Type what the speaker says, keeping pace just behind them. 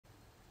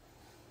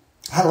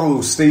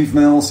Hello, Steve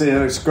Mills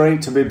here. It's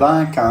great to be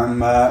back.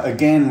 I'm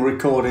again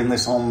recording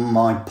this on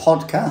my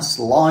podcast,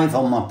 live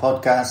on my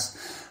podcast,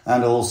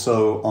 and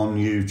also on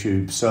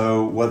YouTube.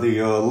 So whether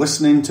you're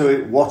listening to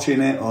it,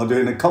 watching it, or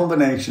doing a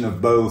combination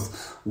of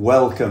both,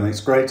 welcome. It's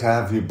great to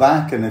have you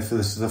back. And if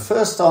this is the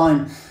first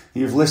time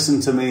you've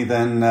listened to me,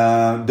 then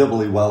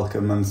doubly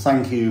welcome and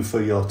thank you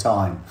for your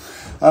time.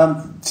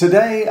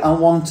 Today I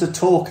want to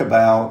talk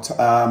about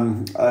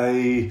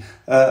a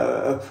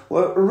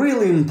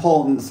really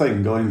important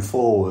thing going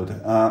forward.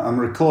 I'm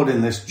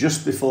recording this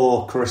just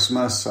before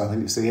Christmas. I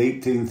think it's the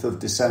 18th of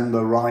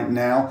December right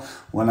now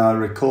when I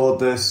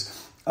record this.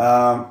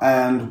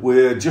 And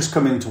we're just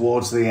coming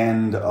towards the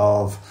end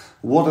of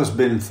what has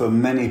been for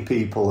many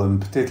people,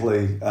 and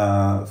particularly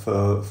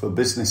for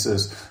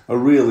businesses, a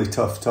really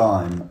tough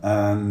time.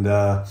 And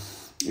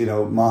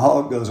my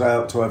heart goes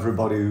out to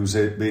everybody who's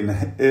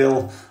been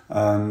ill,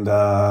 and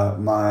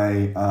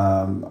my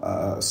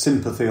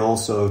sympathy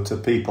also to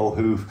people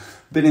who've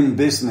been in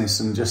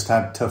business and just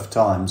had tough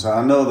times.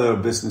 I know there are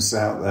businesses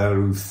out there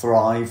who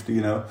thrived,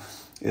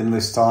 in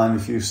this time.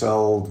 If you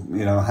sold,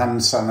 hand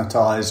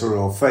sanitizer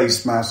or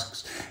face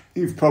masks,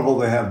 you've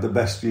probably had the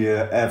best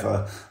year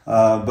ever.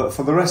 But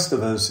for the rest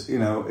of us,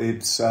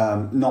 it's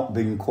not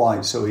been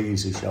quite so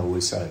easy, shall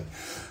we say.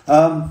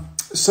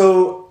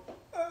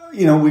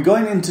 We're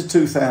going into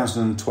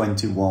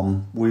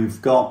 2021.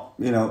 We've got,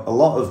 a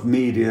lot of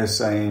media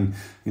saying,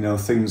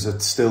 things are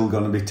still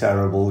going to be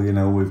terrible.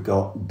 We've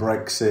got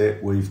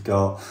Brexit, we've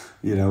got,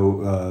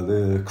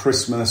 the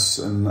Christmas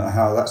and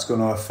how that's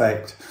going to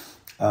affect,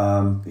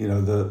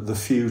 the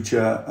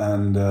future.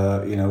 And,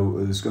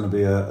 there's going to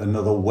be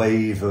another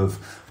wave of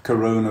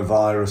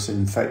coronavirus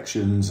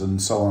infections and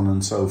so on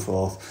and so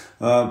forth.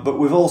 But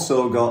we've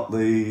also got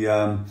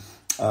the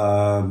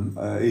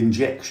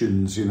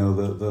injections,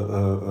 that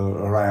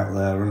are out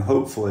there, and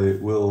hopefully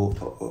it will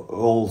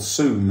all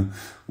soon,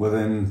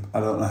 within,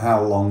 I don't know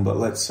how long, but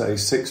let's say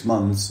 6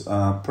 months,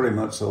 pretty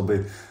much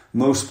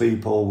most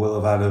people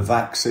will have had a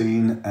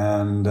vaccine,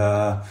 and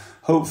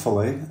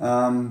hopefully,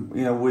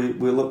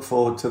 we look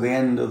forward to the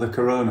end of the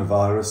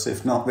coronavirus,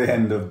 if not the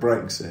end of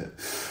Brexit.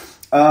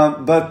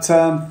 But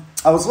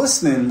I was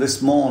listening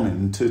this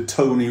morning to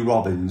Tony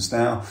Robbins.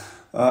 Now,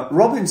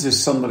 Robbins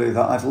is somebody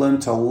that I've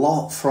learnt a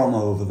lot from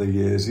over the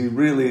years. He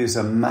really is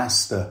a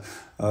master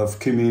of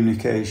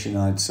communication,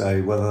 I'd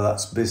say, whether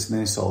that's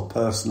business or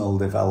personal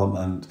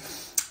development.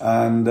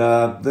 And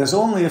there's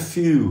only a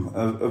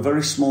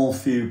very small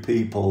few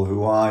people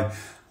who I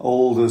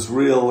hold as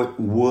real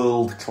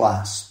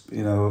world-class,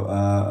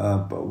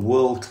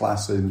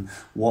 world-class in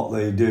what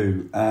they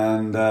do.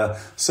 And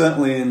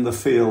certainly in the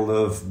field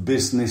of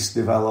business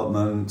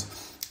development,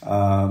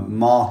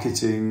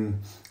 marketing,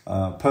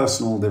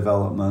 personal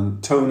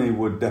development, Tony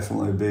would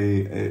definitely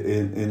be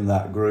in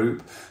that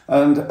group.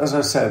 And as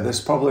I said, there's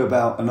probably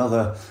about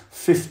another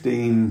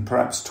 15,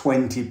 perhaps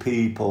 20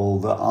 people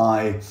that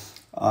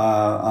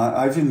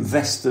I've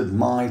invested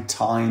my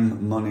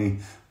time, money,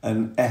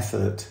 and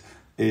effort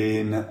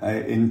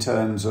in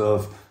terms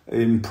of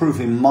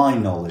improving my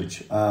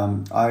knowledge.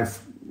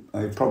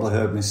 You've probably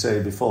heard me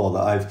say before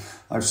that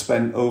I've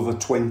spent over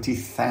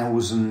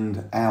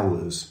 20,000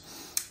 hours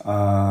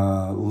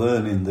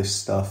learning this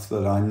stuff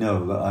that I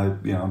know, that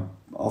I'm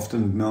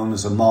often known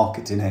as a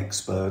marketing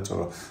expert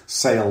or a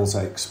sales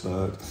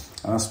expert,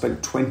 and I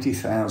spent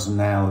 20,000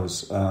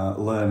 hours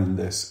learning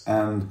this,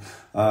 and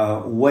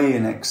way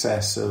in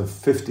excess of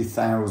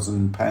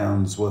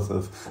 £50,000 worth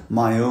of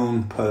my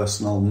own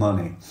personal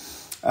money.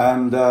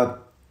 And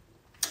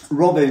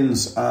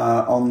Robbins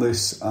on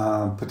this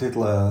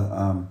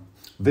particular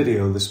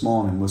video this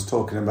morning was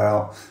talking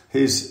about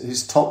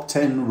his top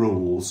 10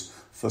 rules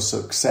for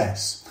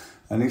success.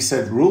 And he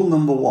said rule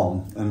number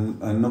one, and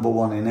number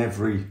one in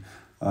every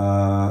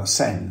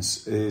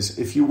sense, is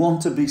if you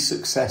want to be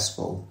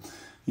successful,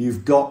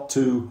 you've got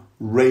to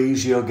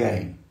raise your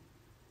game.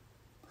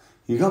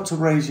 You've got to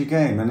raise your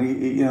game. And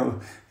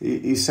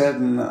he said,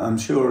 and I'm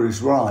sure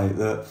he's right,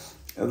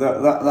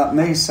 that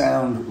may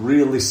sound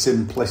really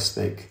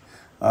simplistic.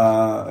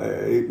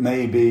 It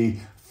may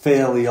be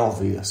fairly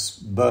obvious,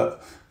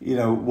 but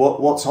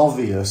what's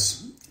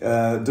obvious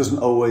doesn't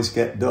always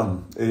get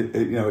done.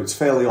 It's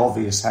fairly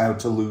obvious how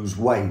to lose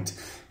weight.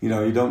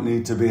 You don't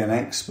need to be an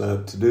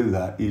expert to do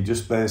that. You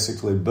just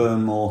basically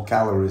burn more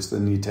calories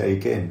than you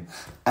take in,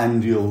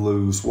 and you'll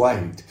lose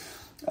weight.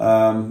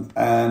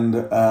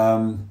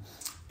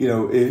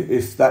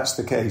 If that's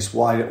the case,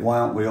 why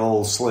aren't we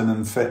all slim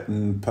and fit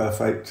and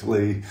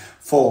perfectly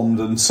formed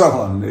and so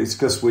on? It's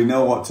because we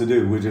know what to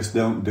do. We just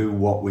don't do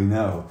what we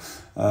know.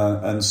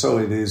 And so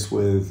it is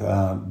with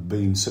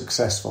being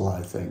successful,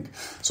 I think.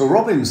 So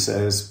Robbins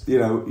says,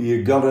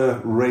 you got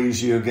to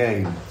raise your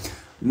game.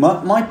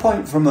 My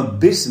point from a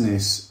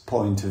business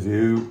point of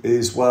view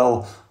is,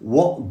 well,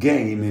 what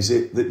game is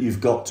it that you've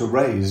got to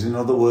raise? In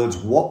other words,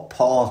 what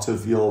part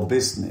of your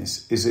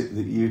business is it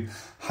that you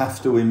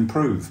have to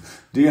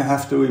improve? Do you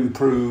have to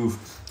improve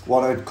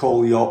what I'd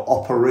call your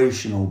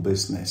operational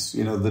business,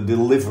 the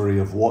delivery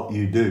of what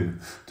you do?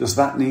 Does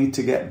that need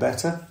to get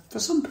better? For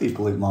some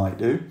people it might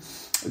do.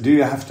 Do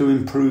you have to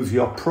improve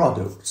your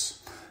products?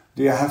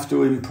 Do you have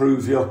to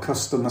improve your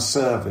customer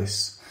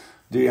service?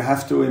 Do you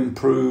have to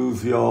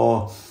improve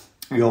your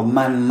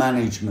man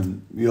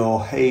management,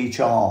 your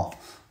HR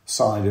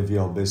side of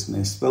your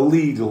business, the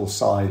legal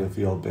side of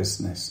your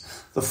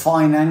business, the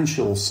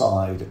financial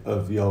side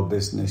of your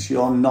business,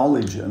 your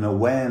knowledge and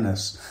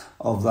awareness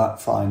of that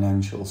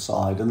financial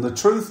side? And the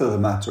truth of the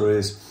matter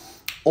is,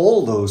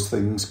 all those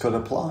things could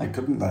apply,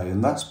 couldn't they?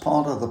 And that's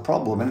part of the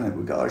problem, isn't it?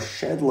 We've got a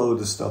shed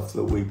load of stuff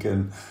that we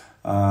can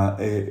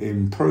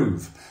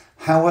improve.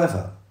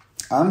 However,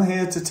 I'm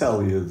here to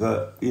tell you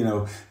that,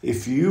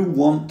 if you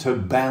want to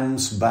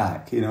bounce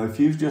back, if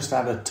you've just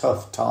had a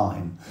tough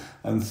time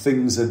and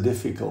things are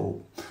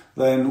difficult,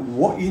 then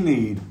what you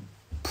need,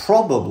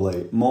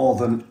 probably more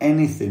than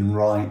anything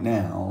right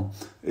now,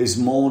 is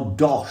more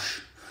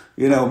dosh,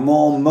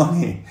 more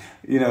money.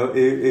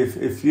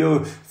 If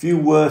you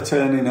were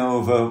turning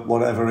over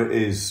whatever it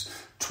is,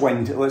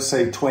 20, let's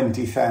say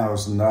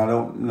 20,000. I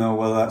don't know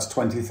whether that's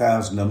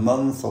 20,000 a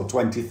month or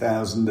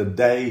 20,000 a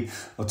day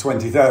or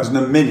 20,000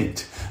 a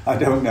minute. I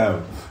don't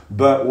know.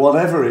 But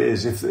whatever it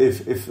is, if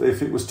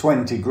it was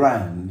 20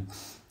 grand,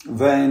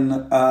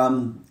 then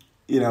and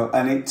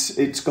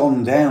it's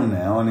gone down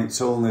now and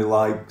it's only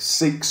like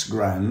 6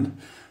 grand,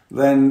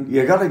 then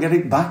you got to get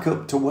it back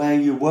up to where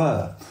you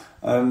were.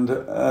 And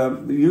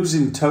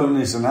using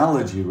Tony's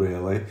analogy,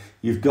 really,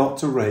 you've got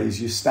to raise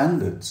your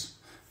standards.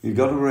 You've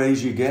got to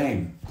raise your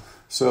game.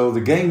 So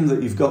the game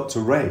that you've got to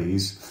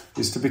raise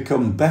is to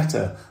become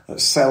better at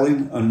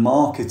selling and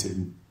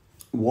marketing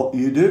what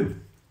you do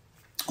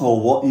or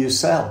what you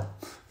sell.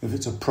 If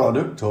it's a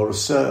product or a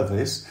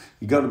service,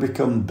 you've got to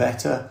become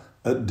better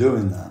at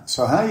doing that.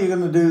 So how are you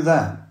going to do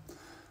that?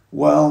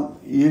 Well,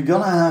 you're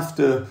going to have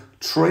to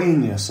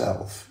train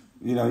yourself.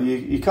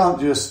 You can't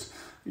just,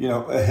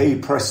 hey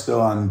presto,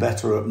 I'm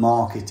better at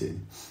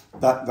marketing.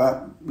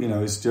 That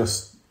is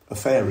just a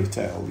fairy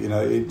tale.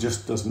 It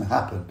just doesn't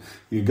happen.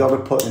 You've got to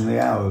put in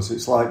the hours.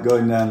 It's like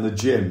going down the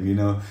gym.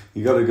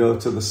 You got to go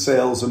to the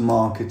sales and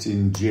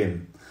marketing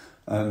gym,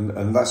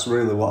 and that's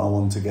really what I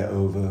want to get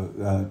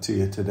over to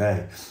you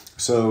today.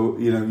 So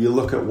you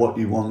look at what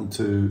you want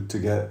to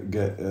get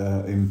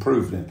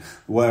improved in.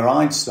 Where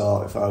I'd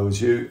start if I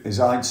was you is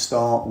I'd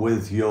start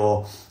with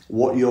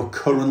what you're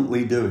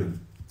currently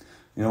doing.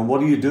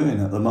 What are you doing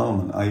at the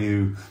moment? Are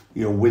you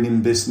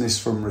winning business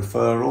from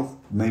referral?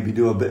 Maybe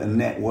do a bit of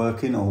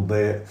networking,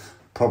 albeit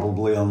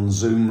probably on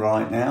Zoom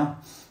right now.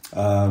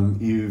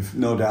 You've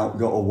no doubt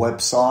got a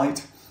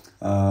website.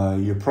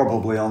 You're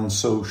probably on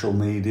social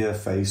media,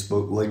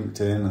 Facebook,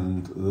 LinkedIn,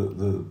 and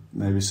the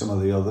maybe some of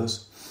the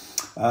others.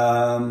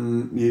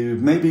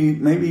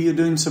 Maybe you're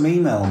doing some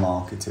email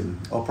marketing,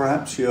 or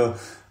perhaps you're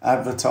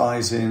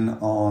advertising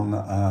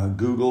on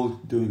Google,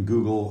 doing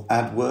Google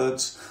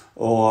AdWords,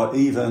 or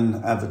even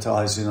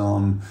advertising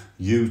on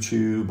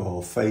YouTube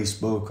or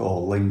Facebook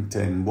or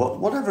LinkedIn,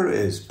 whatever it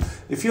is.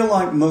 If you're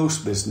like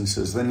most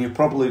businesses, then you're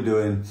probably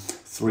doing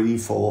 3,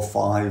 4,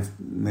 5,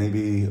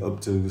 maybe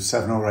up to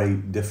 7 or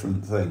 8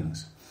 different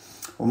things.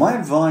 Well, my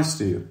advice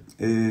to you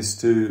is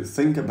to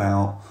think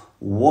about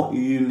what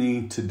you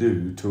need to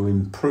do to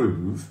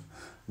improve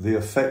the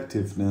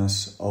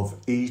effectiveness of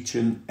each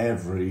and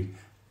every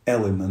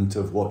element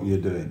of what you're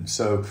doing.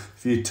 So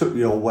if you took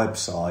your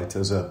website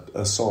as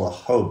a sort of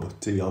hub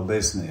to your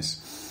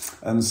business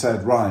and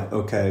said, right,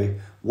 okay,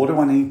 what do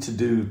I need to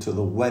do to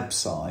the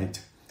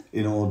website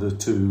in order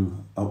to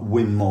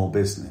win more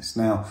business?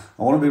 Now,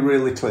 I want to be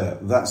really clear.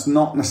 That's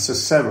not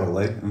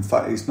necessarily, in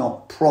fact, it's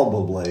not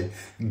probably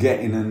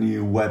getting a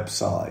new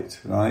website,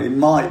 right? It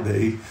might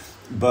be,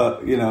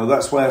 but,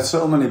 that's where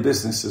so many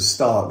businesses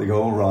start. They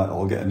go, all right,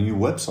 I'll get a new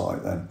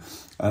website then.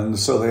 And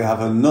so they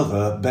have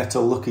another better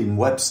looking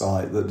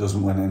website that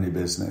doesn't win any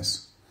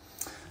business.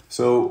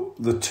 So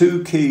the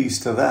 2 keys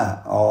to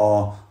that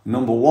are,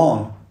 number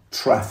 1,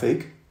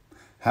 traffic.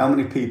 How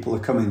many people are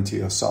coming to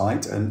your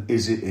site and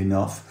is it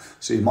enough?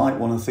 So you might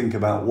want to think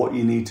about what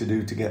you need to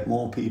do to get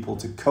more people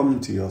to come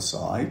to your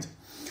site.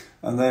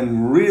 And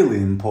then really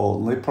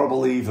importantly,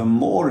 probably even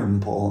more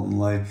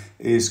importantly,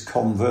 is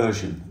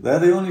conversion. They're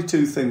the only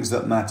 2 things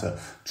that matter.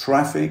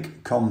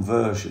 Traffic,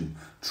 conversion.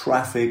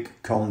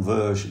 Traffic,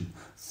 conversion.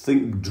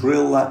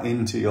 Drill that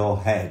into your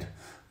head.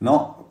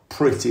 Not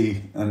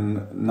pretty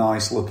and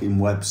nice looking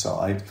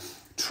website.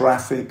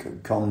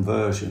 Traffic,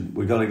 conversion.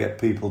 We've got to get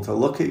people to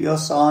look at your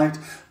site.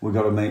 We've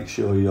got to make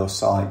sure your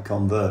site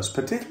converts.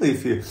 Particularly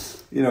if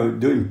you're,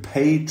 doing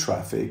paid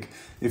traffic.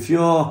 If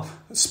you're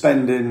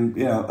spending,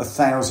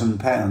 £1,000,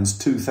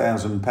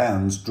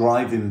 £2,000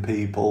 driving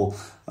people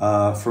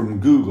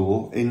from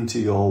Google into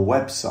your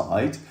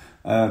website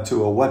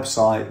to a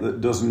website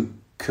that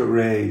doesn't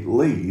create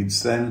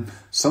leads, then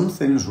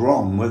something's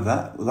wrong with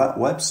that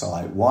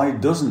website. Why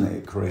doesn't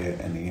it create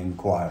any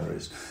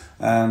inquiries?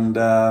 And,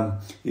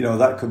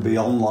 that could be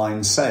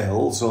online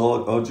sales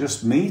or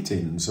just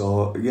meetings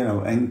or,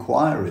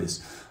 inquiries.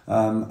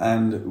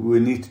 And we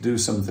need to do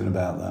something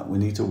about that. We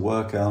need to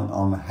work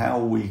on how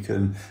we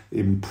can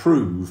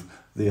improve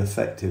the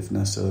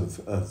effectiveness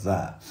of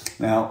that.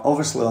 Now,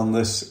 obviously on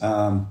this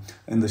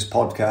in this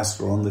podcast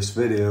or on this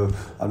video,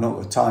 I've not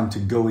got time to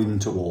go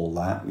into all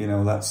that.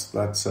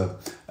 That's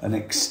an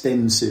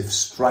extensive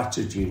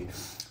strategy.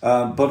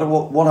 But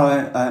what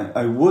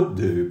I would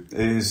do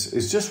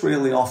is just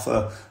really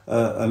offer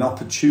an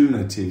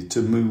opportunity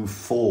to move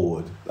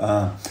forward.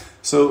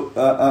 So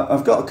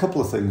I've got a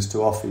couple of things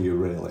to offer you,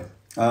 really.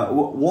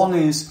 One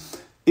is,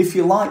 if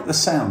you like the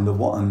sound of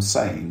what I'm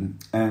saying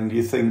and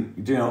you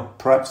think,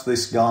 perhaps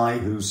this guy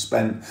who's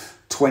spent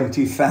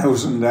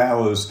 20,000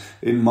 hours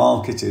in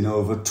marketing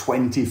over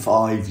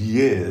 25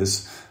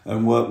 years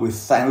and worked with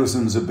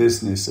thousands of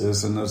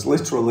businesses and has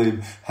literally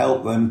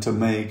helped them to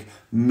make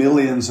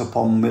millions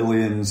upon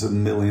millions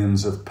and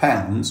millions of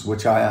pounds,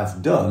 which I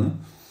have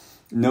done,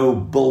 no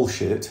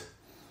bullshit,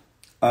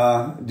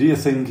 do you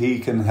think he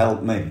can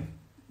help me?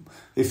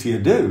 If you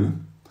do,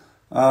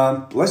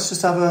 let's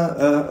just have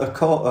a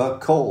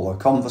call, a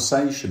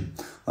conversation.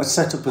 Let's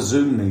set up a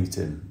Zoom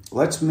meeting.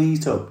 Let's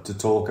meet up to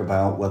talk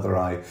about whether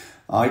I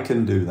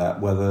can do that,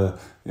 whether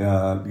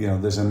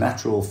there's a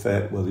natural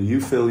fit, whether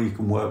you feel you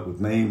can work with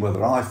me,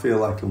 whether I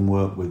feel I can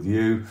work with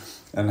you,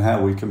 and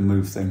how we can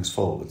move things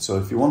forward. So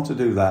if you want to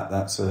do that,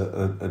 that's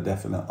a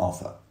definite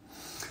offer.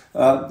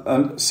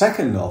 And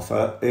second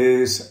offer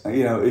is,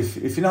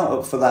 if you're not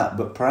up for that,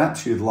 but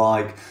perhaps you'd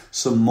like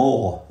some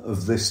more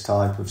of this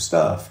type of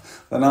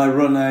stuff, then I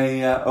run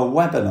a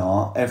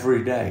webinar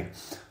every day.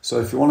 So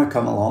if you want to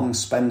come along,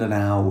 spend an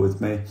hour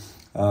with me,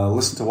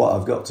 listen to what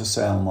I've got to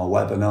say on my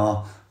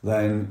webinar,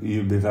 then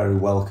you'd be very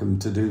welcome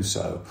to do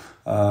so.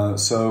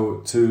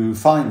 So to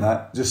find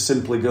that, just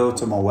simply go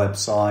to my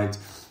website,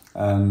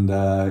 and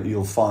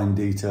you'll find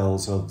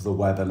details of the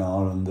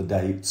webinar and the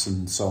dates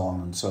and so on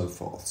and so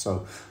forth.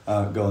 So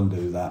go and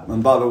do that.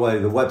 And by the way,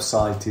 the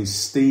website is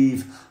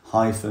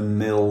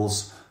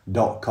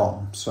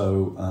steve-mills.com.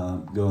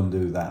 So go and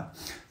do that.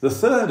 The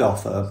third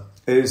offer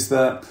is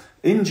that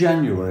in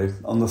January,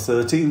 on the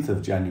 13th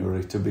of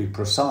January to be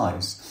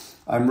precise,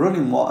 I'm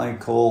running what I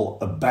call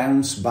a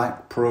bounce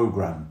back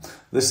program.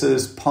 This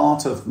is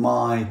part of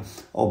my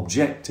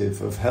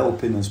objective of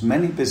helping as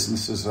many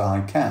businesses as I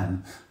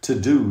can to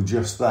do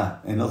just that.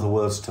 In other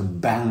words, to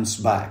bounce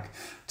back,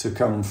 to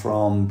come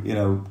from,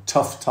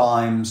 tough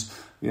times,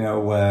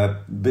 where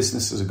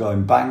businesses are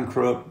going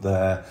bankrupt,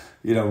 they're,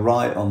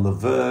 right on the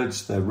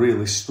verge, they're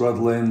really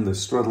struggling, they're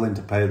struggling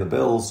to pay the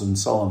bills and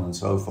so on and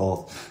so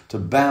forth, to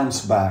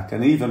bounce back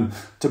and even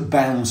to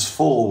bounce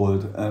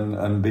forward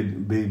and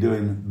be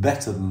doing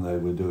better than they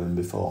were doing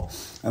before.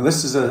 And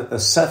this is a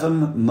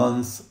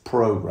 7-month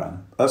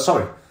program.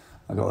 Sorry,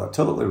 I got that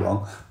totally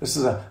wrong. This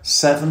is a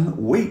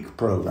 7-week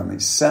program.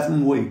 It's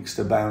 7 weeks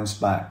to bounce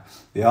back.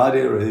 The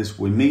idea is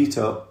we meet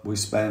up, we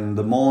spend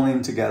the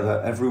morning together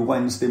every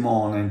Wednesday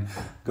morning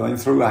going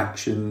through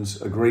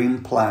actions,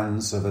 agreeing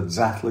plans of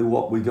exactly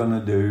what we're going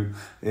to do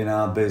in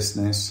our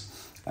business.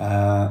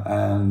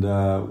 And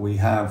we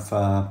have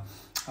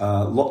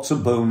lots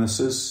of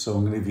bonuses. So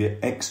I'm going to give you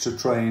extra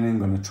training. I'm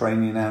going to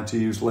train you how to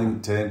use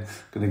LinkedIn. I'm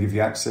going to give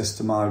you access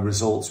to my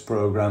results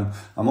program.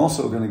 I'm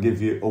also going to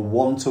give you a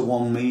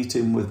one-to-one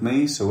meeting with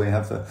me. So we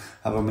have a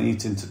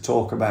meeting to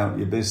talk about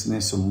your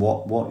business and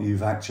what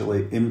you've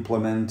actually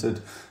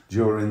implemented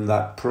during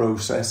that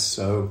process.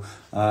 So,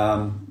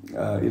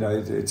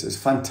 it's a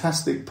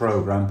fantastic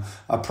program.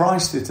 I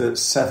priced it at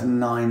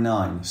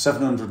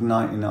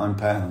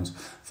 £799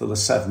 for the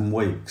 7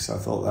 weeks. I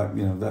thought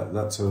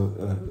that's a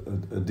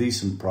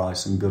decent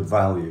price and good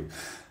value.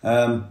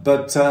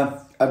 But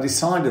I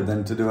decided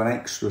then to do an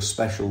extra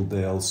special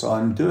deal. So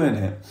I'm doing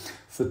it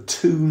for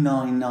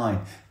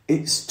 £299.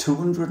 It's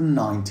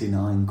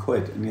 299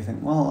 quid. And you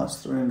think, well,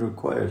 that's 300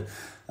 quid.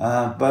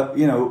 But,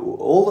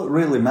 all that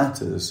really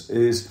matters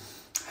is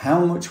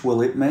how much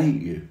will it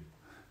make you?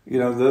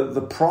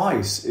 The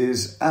price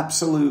is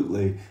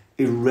absolutely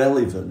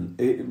irrelevant.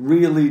 It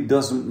really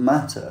doesn't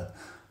matter.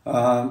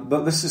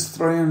 But this is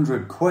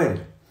 300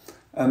 quid.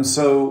 And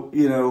so,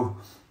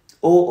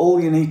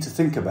 all you need to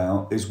think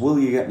about is, will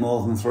you get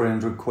more than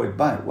 300 quid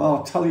back? Well,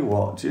 I'll tell you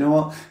what, do you know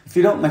what? If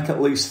you don't make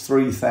at least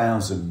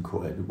 3,000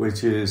 quid,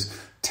 which is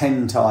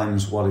 10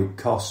 times what it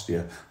cost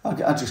you,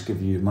 I'll just give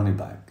you your money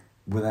back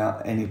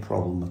without any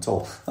problem at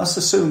all. That's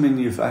assuming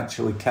you've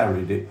actually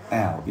carried it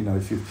out.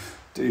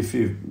 If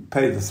you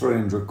pay the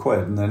 300 quid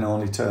and then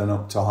only turn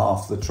up to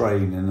half the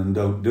training and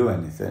don't do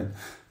anything,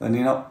 then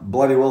you're not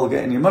bloody well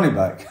getting your money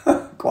back,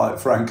 quite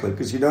frankly,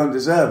 because you don't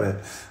deserve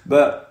it.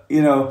 But,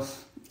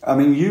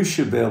 you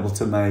should be able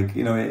to make,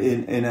 in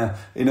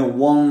a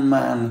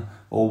one-man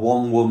or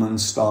one-woman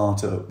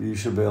startup, you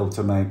should be able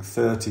to make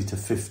 30 to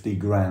 50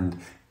 grand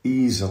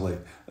easily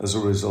as a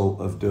result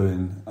of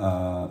doing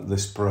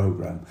this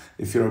program.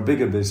 If you're a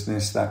bigger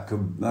business, that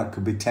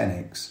could be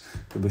 10x,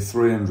 could be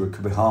 300,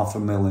 could be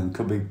 500,000,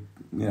 could be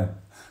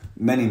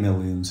many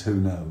millions, who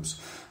knows.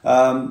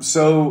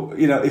 So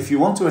if you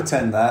want to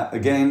attend that,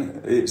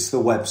 again, it's the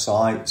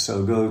website.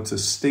 So go to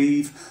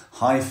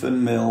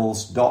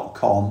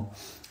steve-mills.com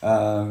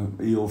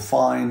You'll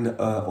find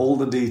all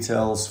the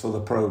details for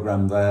the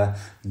program there.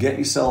 Get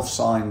yourself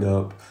signed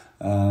up,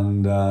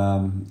 and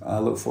I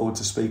look forward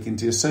to speaking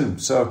to you soon.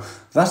 So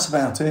that's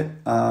about it.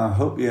 I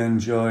hope you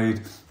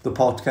enjoyed the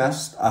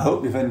podcast. I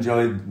hope you've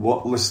enjoyed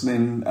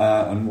listening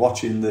and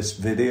watching this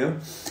video.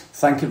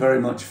 Thank you very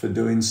much for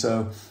doing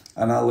so,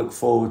 and I look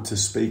forward to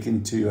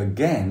speaking to you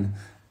again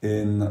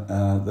in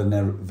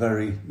the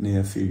very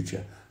near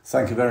future.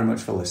 Thank you very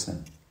much for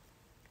listening.